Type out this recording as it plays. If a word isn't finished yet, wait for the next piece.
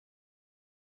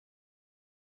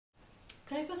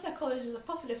Clinical psychology is a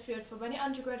popular field for many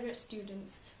undergraduate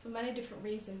students for many different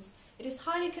reasons. It is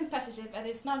highly competitive and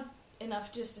it's not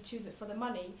enough just to choose it for the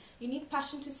money. You need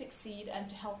passion to succeed and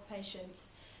to help patients.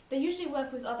 They usually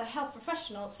work with other health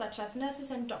professionals such as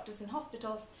nurses and doctors in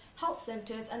hospitals, health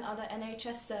centres and other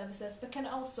NHS services, but can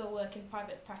also work in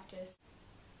private practice.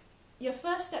 Your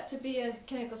first step to be a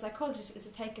clinical psychologist is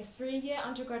to take a 3-year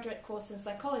undergraduate course in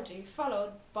psychology,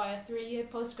 followed by a 3-year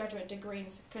postgraduate degree in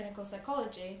clinical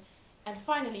psychology, and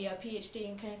finally a PhD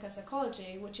in clinical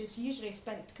psychology, which is usually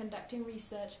spent conducting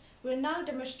research. We'll now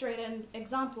demonstrate an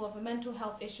example of a mental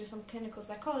health issue some clinical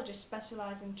psychologists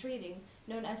specialise in treating,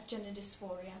 known as gender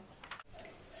dysphoria.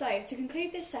 So, to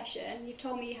conclude this session, you've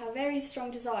told me you have very strong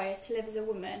desires to live as a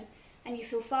woman, and you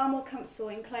feel far more comfortable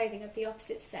in clothing of the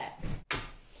opposite sex.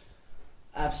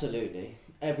 Absolutely.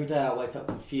 Every day I wake up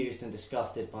confused and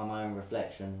disgusted by my own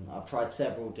reflection. I've tried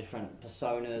several different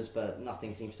personas, but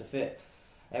nothing seems to fit.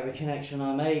 Every connection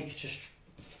I make just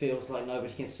feels like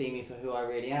nobody can see me for who I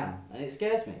really am. And it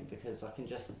scares me because I can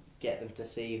just get them to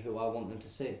see who I want them to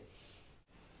see.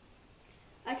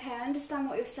 Okay, I understand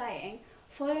what you're saying.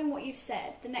 Following what you've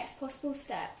said, the next possible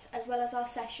steps, as well as our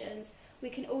sessions, we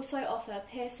can also offer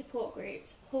peer support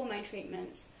groups, hormone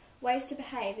treatments, ways to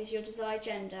behave as your desired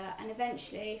gender, and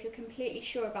eventually, if you're completely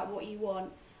sure about what you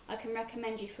want, I can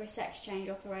recommend you for a sex change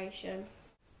operation.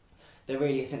 There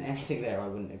really isn't anything there I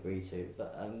wouldn't agree to,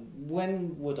 but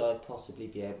when would I possibly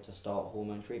be able to start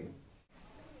hormone treatment?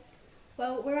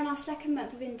 Well, we're in our second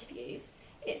month of interviews.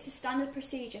 It's a standard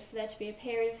procedure for there to be a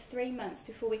period of 3 months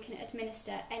before we can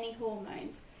administer any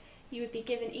hormones. You would be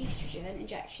given estrogen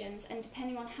injections, and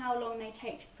depending on how long they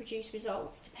take to produce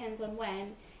results, depends on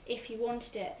when, if you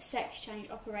wanted it, the sex change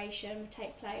operation would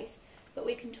take place, but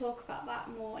we can talk about that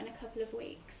more in a couple of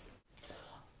weeks.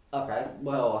 Okay,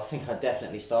 well, I think I'd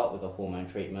definitely start with a hormone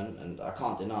treatment, and I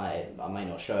can't deny it. I may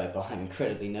not show it, but I'm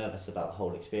incredibly nervous about the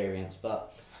whole experience.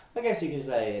 But I guess you could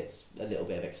say it's a little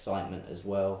bit of excitement as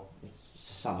well. It's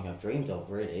just something I've dreamed of,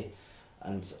 really.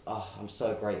 And I'm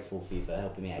so grateful for you for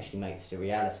helping me actually make this a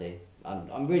reality.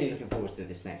 I'm really looking forward to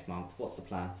this next month. What's the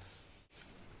plan?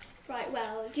 Right,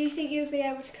 well, do you think you would be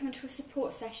able to come to a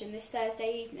support session this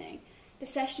Thursday evening? The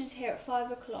session is here at 5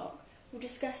 o'clock. We'll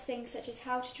discuss things such as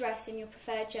how to dress in your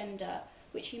preferred gender,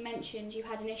 which you mentioned you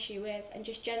had an issue with, and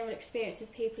just general experience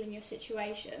with people in your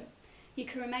situation. You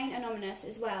can remain anonymous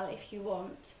as well if you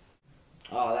want.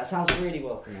 Oh, that sounds really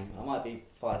welcoming. I might be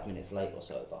 5 minutes late or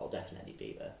so, but I'll definitely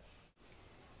be there.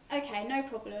 Okay, no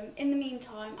problem. In the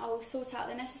meantime, I will sort out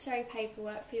the necessary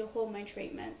paperwork for your hormone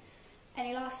treatment.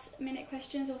 Any last minute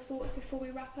questions or thoughts before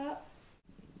we wrap up?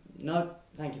 No,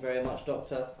 thank you very much,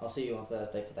 Doctor. I'll see you on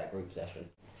Thursday for that group session.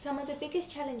 Some of the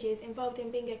biggest challenges involved in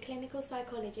being a clinical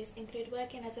psychologist include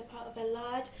working as a part of a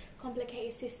large,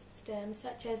 complicated system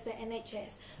such as the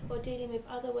NHS, or dealing with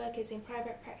other workers in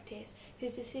private practice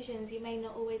whose decisions you may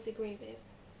not always agree with.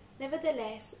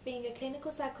 Nevertheless, being a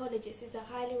clinical psychologist is a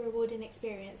highly rewarding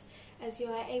experience, as you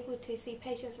are able to see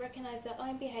patients recognise their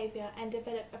own behaviour and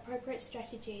develop appropriate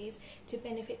strategies to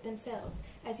benefit themselves,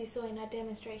 as you saw in our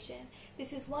demonstration.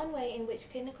 This is one way in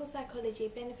which clinical psychology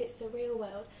benefits the real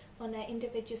world on an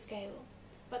individual scale,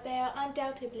 but they are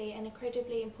undoubtedly an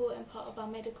incredibly important part of our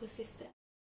medical system.